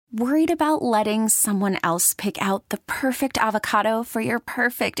Worried about letting someone else pick out the perfect avocado for your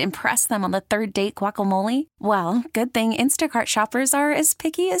perfect impress them on the third date guacamole? Well, good thing Instacart shoppers are as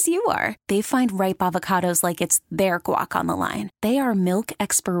picky as you are. They find ripe avocados like it's their guac on the line. They are milk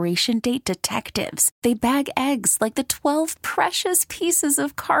expiration date detectives. They bag eggs like the 12 precious pieces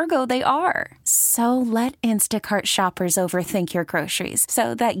of cargo they are. So let Instacart shoppers overthink your groceries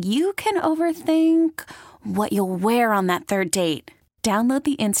so that you can overthink what you'll wear on that third date. Download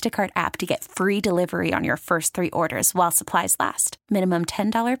the Instacart app to get free delivery on your first 3 orders while supplies last. Minimum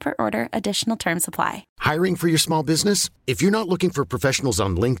 $10 per order. Additional terms apply. Hiring for your small business? If you're not looking for professionals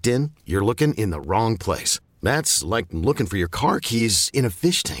on LinkedIn, you're looking in the wrong place. That's like looking for your car keys in a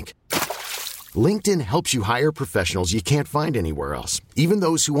fish tank. LinkedIn helps you hire professionals you can't find anywhere else, even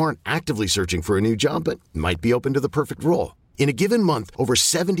those who aren't actively searching for a new job but might be open to the perfect role. In a given month, over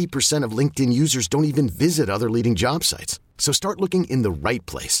 70% of LinkedIn users don't even visit other leading job sites. So start looking in the right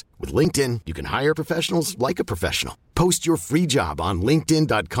place. With LinkedIn, you can hire professionals like a professional. Post your free job on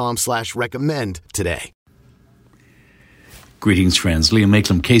linkedin.com/recommend today. Greetings, friends. Liam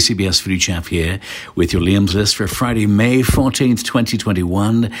Maitland, KCBS Foodie Chap here with your Liam's List for Friday, May 14th,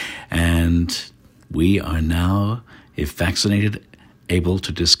 2021. And we are now, if vaccinated, able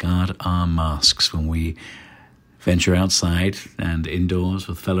to discard our masks when we venture outside and indoors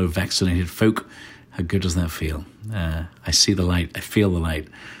with fellow vaccinated folk. How good does that feel? I see the light. I feel the light.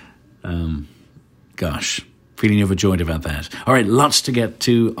 Gosh, feeling overjoyed about that. All right, lots to get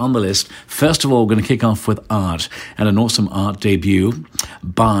to on the list. First of all, we're going to kick off with art and an awesome art debut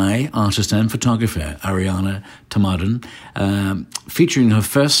by artist and photographer Ariana Tamadun, featuring her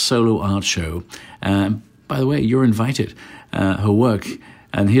first solo art show. By the way, you're invited. Her work,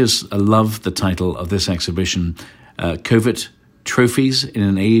 and I love the title of this exhibition, Covert Trophies in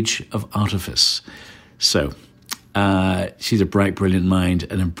an Age of Artifice. So, she's a bright, brilliant mind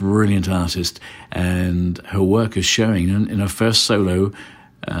and a brilliant artist, and her work is showing in her first solo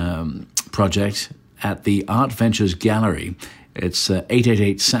project at the Art Ventures Gallery. It's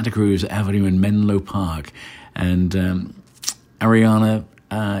 888 Santa Cruz Avenue in Menlo Park. And Ariana,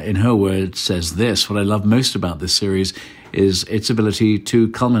 in her words, says this: what I love most about this series is its ability to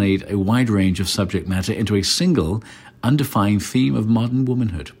culminate a wide range of subject matter into a single, undefined theme of modern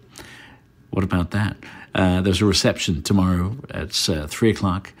womanhood. What about that? There's a reception tomorrow at 3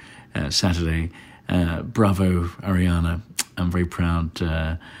 o'clock, Saturday. Bravo, Ariana. I'm very proud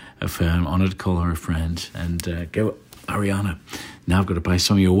of her. I'm honored to call her a friend. And go, Ariana. Now I've got to buy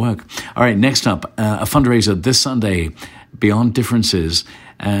some of your work. All right, next up, a fundraiser this Sunday, Beyond Differences.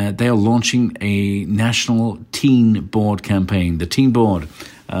 They are launching a national teen board campaign. The teen board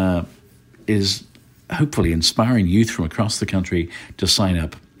is hopefully inspiring youth from across the country to sign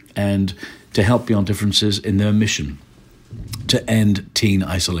up and to help Beyond Differences in their mission to end teen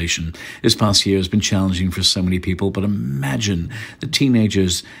isolation. This past year has been challenging for so many people, but imagine the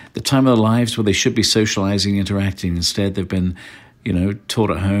teenagers, the time of their lives where they should be socializing, interacting. Instead, they've been taught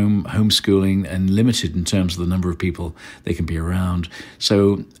at home, homeschooling, and limited in terms of the number of people they can be around.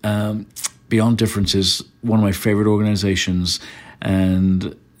 So Beyond Differences, one of my favorite organizations,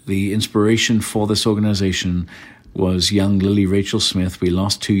 and the inspiration for this organization was young Lily Rachel Smith. We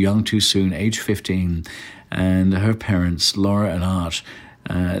lost too young, too soon, age 15, and her parents, Laura and Art,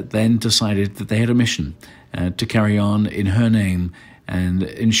 then decided that they had a mission to carry on in her name and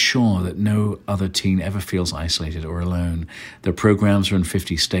ensure that no other teen ever feels isolated or alone. Their programs are in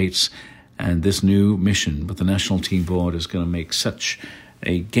 50 states, and this new mission with the National Teen Board is going to make such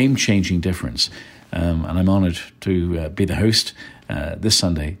a game-changing difference. And I'm honored to be the host this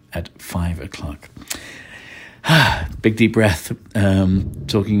Sunday at 5 o'clock. Big deep breath.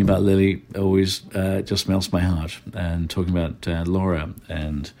 Talking about Lily always just melts my heart. And talking about Laura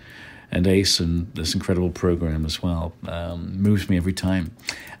and Ace and this incredible program as well moves me every time.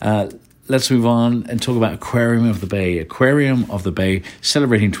 Let's move on and talk about Aquarium of the Bay. Aquarium of the Bay,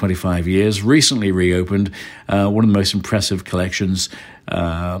 celebrating 25 years, recently reopened. One of the most impressive collections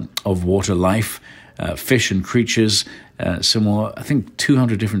of water life, fish and creatures, some more, I think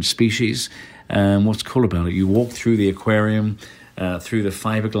 200 different species. What's cool about it, you walk through the aquarium, through the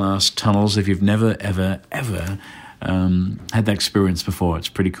fiberglass tunnels. If you've never, ever had that experience before, it's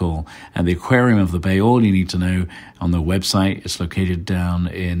pretty cool. And the Aquarium of the Bay, all you need to know on the website, it's located down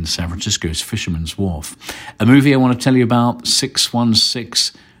in San Francisco's Fisherman's Wharf. A movie I want to tell you about,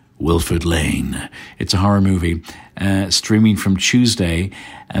 616 Wilford Lane. It's a horror movie streaming from Tuesday,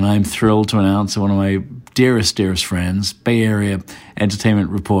 and I'm thrilled to announce that one of my dearest friends, Bay Area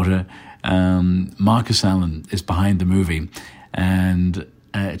entertainment reporter Marcus Allen, is behind the movie. And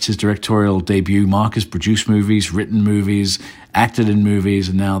It's his directorial debut. Mark has produced movies, written movies, acted in movies,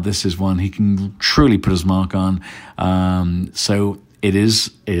 and now this is one he can truly put his mark on. So it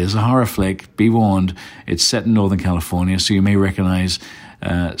is a horror flick. Be warned, it's set in Northern California, so you may recognize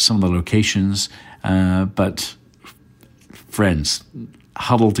some of the locations. But friends,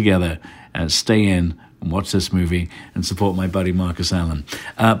 huddle together, stay in, and watch this movie and support my buddy Marcus Allen.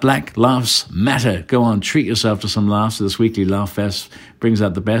 Black Laughs Matter. Go on, treat yourself to some laughs. This weekly Laugh Fest brings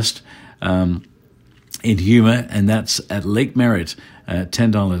out the best in humor, and that's at Lake Merritt.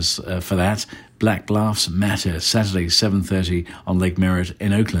 $10 for that. Black Laughs Matter, Saturday, 7:30 on Lake Merritt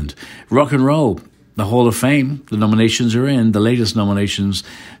in Oakland. Rock and Roll, the Hall of Fame. The nominations are in. The latest nominations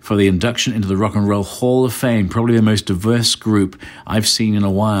for the induction into the Rock and Roll Hall of Fame, probably the most diverse group I've seen in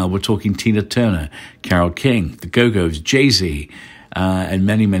a while. We're talking Tina Turner, Carole King, the Go-Go's, Jay-Z, and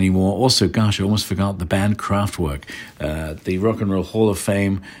many, many more. Also, gosh, I almost forgot the band Kraftwerk. The Rock and Roll Hall of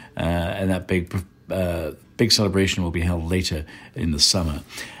Fame, and that big celebration will be held later in the summer.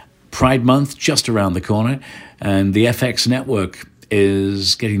 Pride Month just around the corner, and the FX Network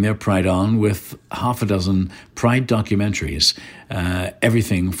is getting their Pride on with half a dozen Pride documentaries.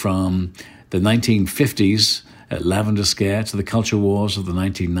 Everything from the 1950s Lavender Scare to the culture wars of the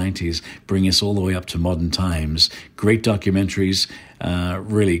 1990s, bring us all the way up to modern times. Great documentaries,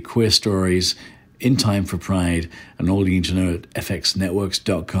 really queer stories in time for Pride, and all you need to know at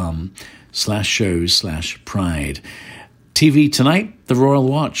fxnetworks.com/shows/pride. TV tonight, The Royal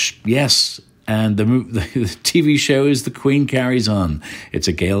Watch, yes. And the TV show is The Queen Carries On. It's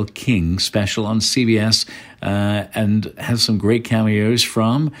a Gayle King special on CBS and has some great cameos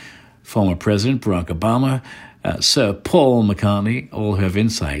from former President Barack Obama, Sir Paul McCartney, all who have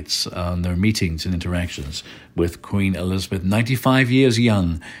insights on their meetings and interactions with Queen Elizabeth, 95 years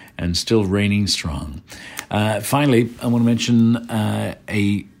young and still reigning strong. Finally, I want to mention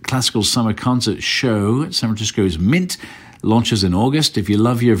a classical summer concert show at San Francisco's Mint. Launches in August. If you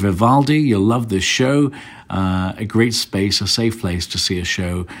love your Vivaldi, you'll love this show. A great space, a safe place to see a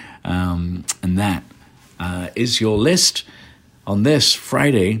show. And that is your list on this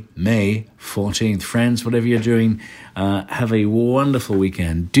Friday, May 14th. Friends, whatever you're doing, have a wonderful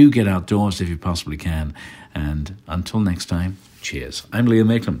weekend. Do get outdoors if you possibly can. And until next time, cheers. I'm Liam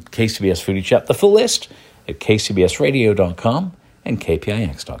Maitland, KCBS Foodie Chat. The full list at kcbsradio.com and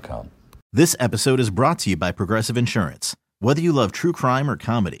kpix.com. This episode is brought to you by Progressive Insurance. Whether you love true crime or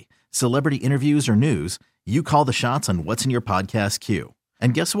comedy, celebrity interviews or news, you call the shots on what's in your podcast queue.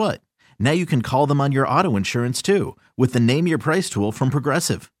 And guess what? Now you can call them on your auto insurance too with the Name Your Price tool from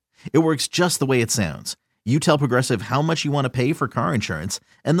Progressive. It works just the way it sounds. You tell Progressive how much you want to pay for car insurance,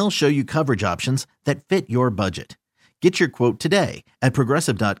 and they'll show you coverage options that fit your budget. Get your quote today at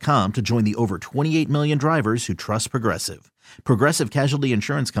Progressive.com to join the over 28 million drivers who trust Progressive. Progressive Casualty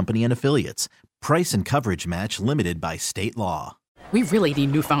Insurance Company and Affiliates. Price and coverage match limited by state law. We really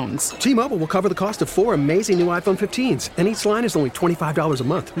need new phones. T-Mobile will cover the cost of 4 amazing new iPhone 15s, and each line is only $25 a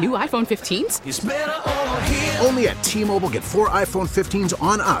month. New iPhone 15s? It's better over here. Only at T-Mobile, get 4 iPhone 15s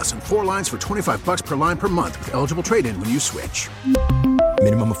on us and 4 lines for $25 per line per month with eligible trade-in when you switch.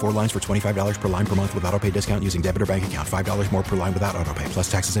 Minimum of 4 lines for $25 per line per month with autopay discount using debit or bank account. $5 more per line without autopay,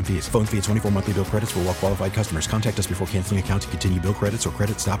 plus taxes and fees. Phone fee at 24 monthly bill credits for well-qualified customers. Contact us before canceling account to continue bill credits or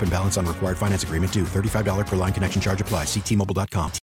credit stop and balance on required finance agreement due. $35 per line connection charge applies. See T-Mobile.com.